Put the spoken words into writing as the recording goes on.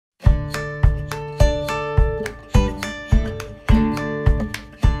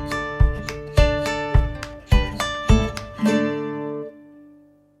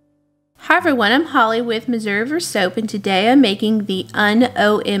everyone, I'm Holly with Missouri River Soap, and today I'm making the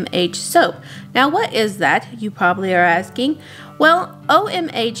UN-OMH soap. Now what is that, you probably are asking? Well,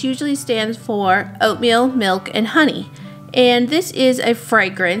 OMH usually stands for oatmeal, milk, and honey. And this is a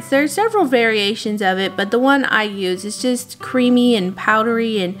fragrance. There are several variations of it, but the one I use is just creamy and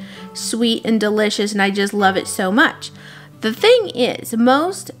powdery and sweet and delicious, and I just love it so much. The thing is,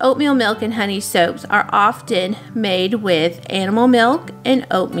 most oatmeal milk and honey soaps are often made with animal milk and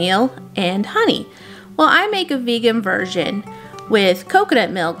oatmeal and honey. Well, I make a vegan version with coconut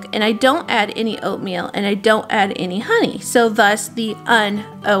milk, and I don't add any oatmeal and I don't add any honey, so thus the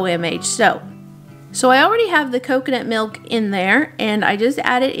UN-OMH soap. So I already have the coconut milk in there, and I just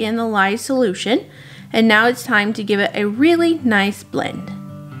added in the lye solution, and now it's time to give it a really nice blend.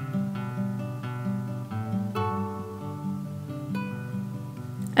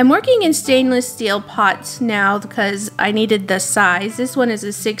 I'm working in stainless steel pots now because I needed the size. This one is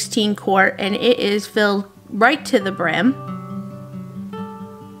a 16 quart and it is filled right to the brim.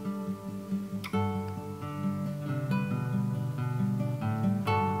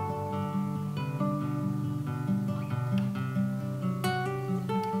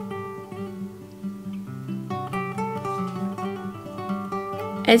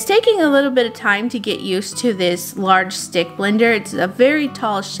 It's taking a little bit of time to get used to this large stick blender. It's a very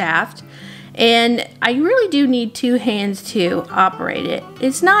tall shaft, and I really do need two hands to operate it.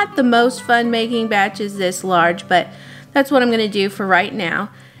 It's not the most fun making batches this large, but that's what I'm going to do for right now.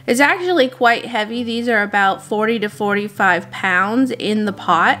 It's actually quite heavy. These are about 40 to 45 pounds in the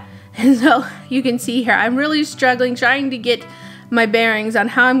pot, and so you can see here I'm really struggling trying to get my bearings on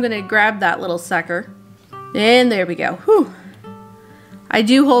how I'm going to grab that little sucker. And there we go. Whew. I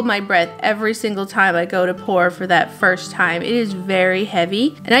do hold my breath every single time I go to pour for that first time. It is very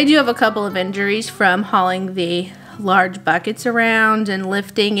heavy, and I do have a couple of injuries from hauling the large buckets around and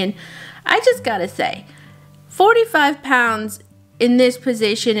lifting, and I just gotta say, 45 pounds in this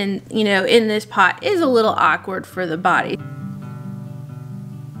position and in this pot is a little awkward for the body.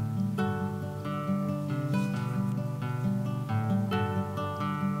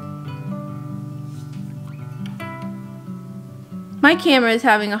 My camera is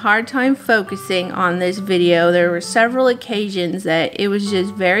having a hard time focusing on this video. There were several occasions that it was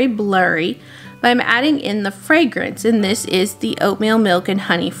just very blurry, but I'm adding in the fragrance, and this is the oatmeal milk and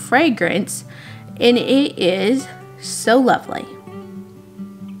honey fragrance, and it is so lovely.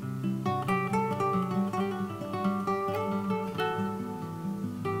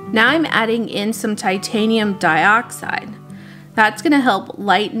 Now I'm adding in some titanium dioxide. That's going to help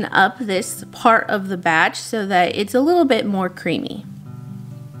lighten up this part of the batch so that it's a little bit more creamy.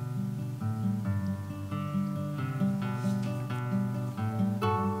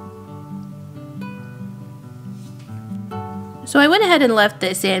 So I went ahead and left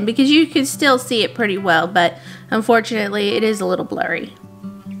this in because you can still see it pretty well, but unfortunately it is a little blurry.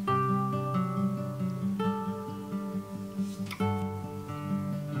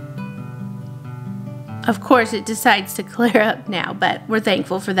 Of course, it decides to clear up now, but we're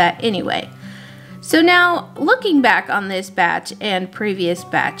thankful for that anyway. So now, looking back on this batch and previous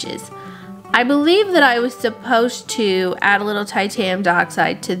batches, I believe that I was supposed to add a little titanium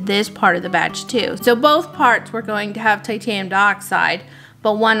dioxide to this part of the batch too. So both parts were going to have titanium dioxide,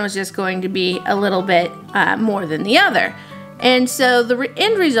 but one was just going to be a little bit more than the other. And so the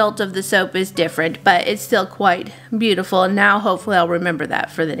end result of the soap is different, but it's still quite beautiful, and now hopefully I'll remember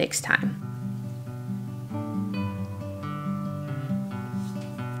that for the next time.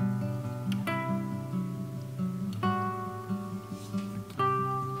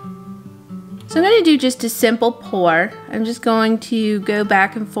 So I'm going to do just a simple pour. I'm just going to go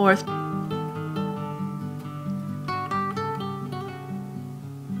back and forth.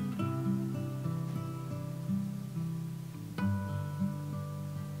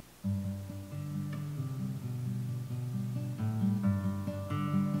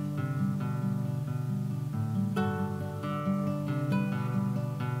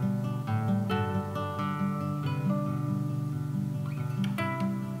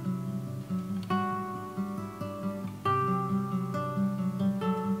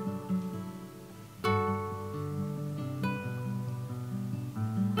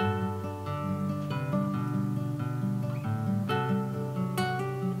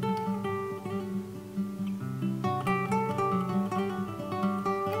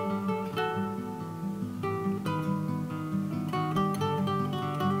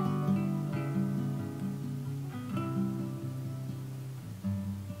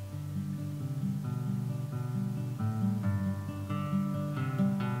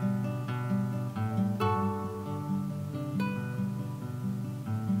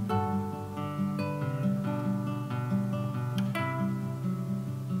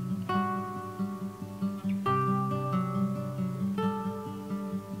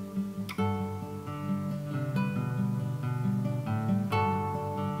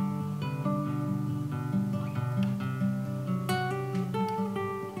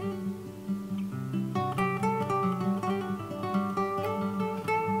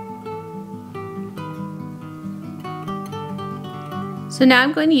 So now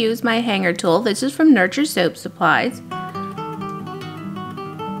I'm going to use my hanger tool. This is from Nurture Soap Supplies.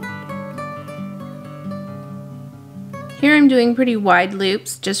 Here I'm doing pretty wide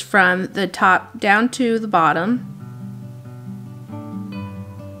loops just from the top down to the bottom.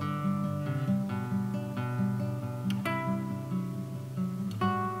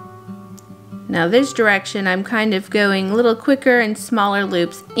 Now this direction I'm kind of going a little quicker and smaller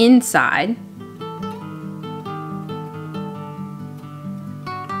loops inside.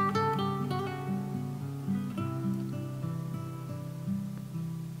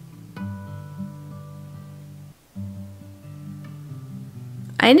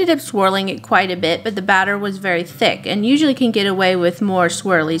 I ended up swirling it quite a bit, but the batter was very thick, and usually can get away with more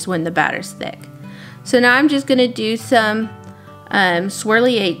swirlies when the batter's thick. So now I'm just going to do some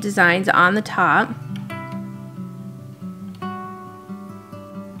swirly 8 designs on the top.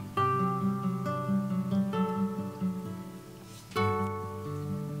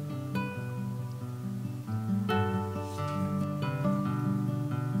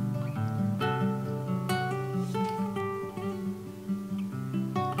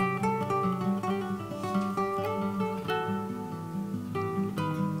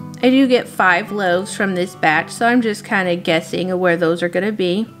 I do get 5 loaves from this batch, so I'm just kind of guessing where those are going to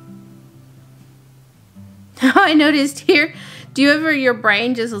be. I noticed here, your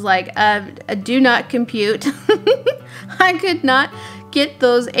brain just was like, do not compute. I could not get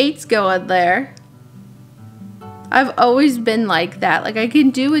those 8s going there. I've always been like that. Like I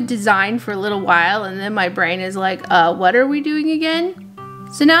can do a design for a little while and then my brain is like, what are we doing again?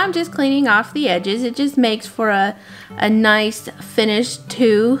 So now I'm just cleaning off the edges. It just makes for a nice finish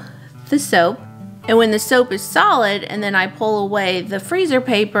to the soap. And when the soap is solid and then I pull away the freezer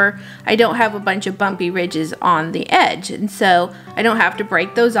paper, I don't have a bunch of bumpy ridges on the edge. And so I don't have to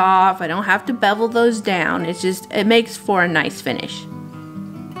break those off. I don't have to bevel those down. It makes for a nice finish.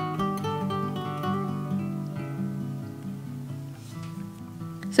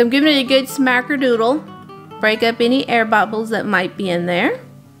 So I'm giving it a good smackerdoodle. Break up any air bubbles that might be in there.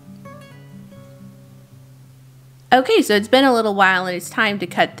 Okay, so it's been a little while and it's time to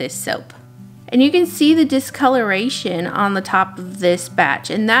cut this soap. And you can see the discoloration on the top of this batch,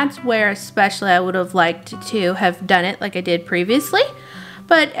 and that's where especially I would have liked to have done it like I did previously.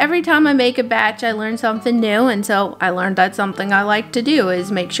 But every time I make a batch I learn something new, and so I learned that's something I like to do, is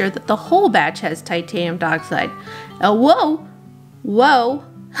make sure that the whole batch has titanium dioxide. Oh, whoa.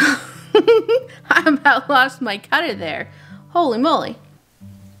 I about lost my cutter there. Holy moly.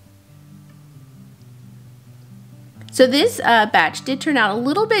 So this batch did turn out a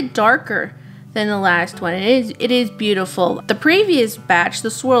little bit darker than the last one. It is beautiful. The previous batch,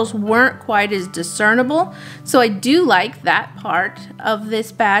 the swirls weren't quite as discernible, so I do like that part of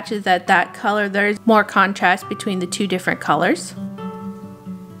this batch, is that color, there's more contrast between the two different colors.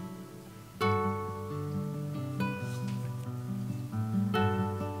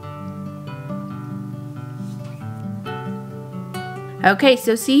 Okay,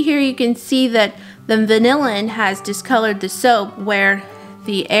 so see here, you can see that the vanillin has discolored the soap where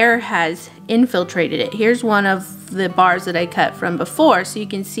the air has infiltrated it. Here's one of the bars that I cut from before, so you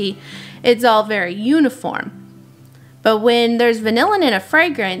can see it's all very uniform. But when there's vanillin in a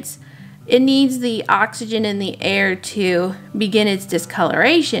fragrance, it needs the oxygen in the air to begin its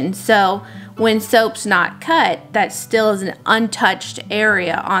discoloration. So when soap's not cut, that still is an untouched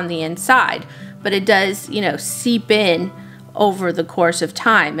area on the inside, but it does, seep in over the course of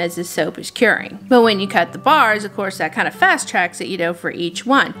time as the soap is curing. But when you cut the bars, of course, that kind of fast tracks it, for each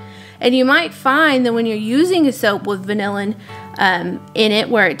one. And you might find that when you're using a soap with vanillin in it,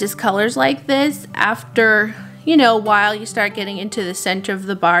 where it discolors like this, after a while you start getting into the center of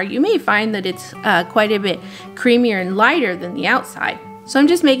the bar, you may find that it's quite a bit creamier and lighter than the outside. So I'm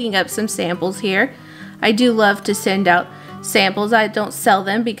just making up some samples here. I do love to send out samples. I don't sell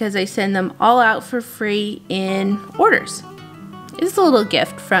them because I send them all out for free in orders. It's a little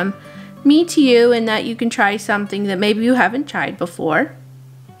gift from me to you, and that you can try something that maybe you haven't tried before.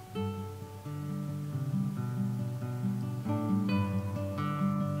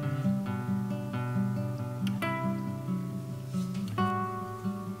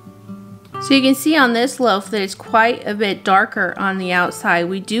 So you can see on this loaf that it's quite a bit darker on the outside.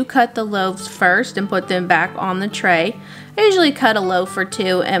 We do cut the loaves first and put them back on the tray. I usually cut a loaf or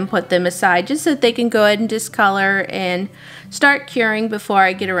two and put them aside just so that they can go ahead and discolor and start curing before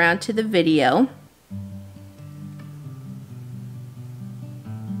I get around to the video.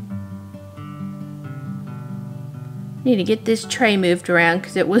 Need to get this tray moved around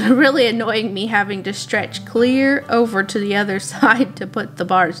because it was really annoying me having to stretch clear over to the other side to put the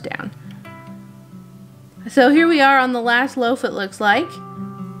bars down. So here we are on the last loaf, it looks like.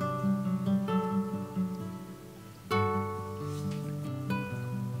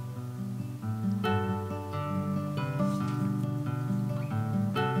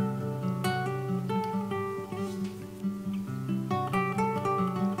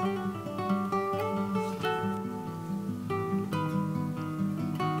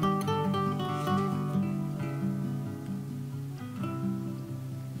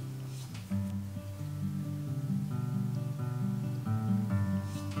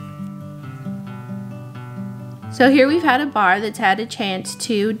 So here we've had a bar that's had a chance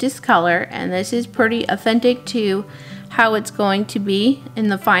to discolor, and this is pretty authentic to how it's going to be in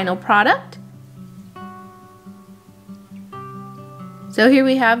the final product. So here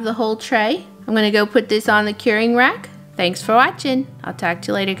we have the whole tray. I'm going to go put this on the curing rack. Thanks for watching. I'll talk to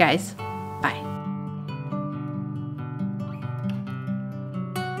you later, guys.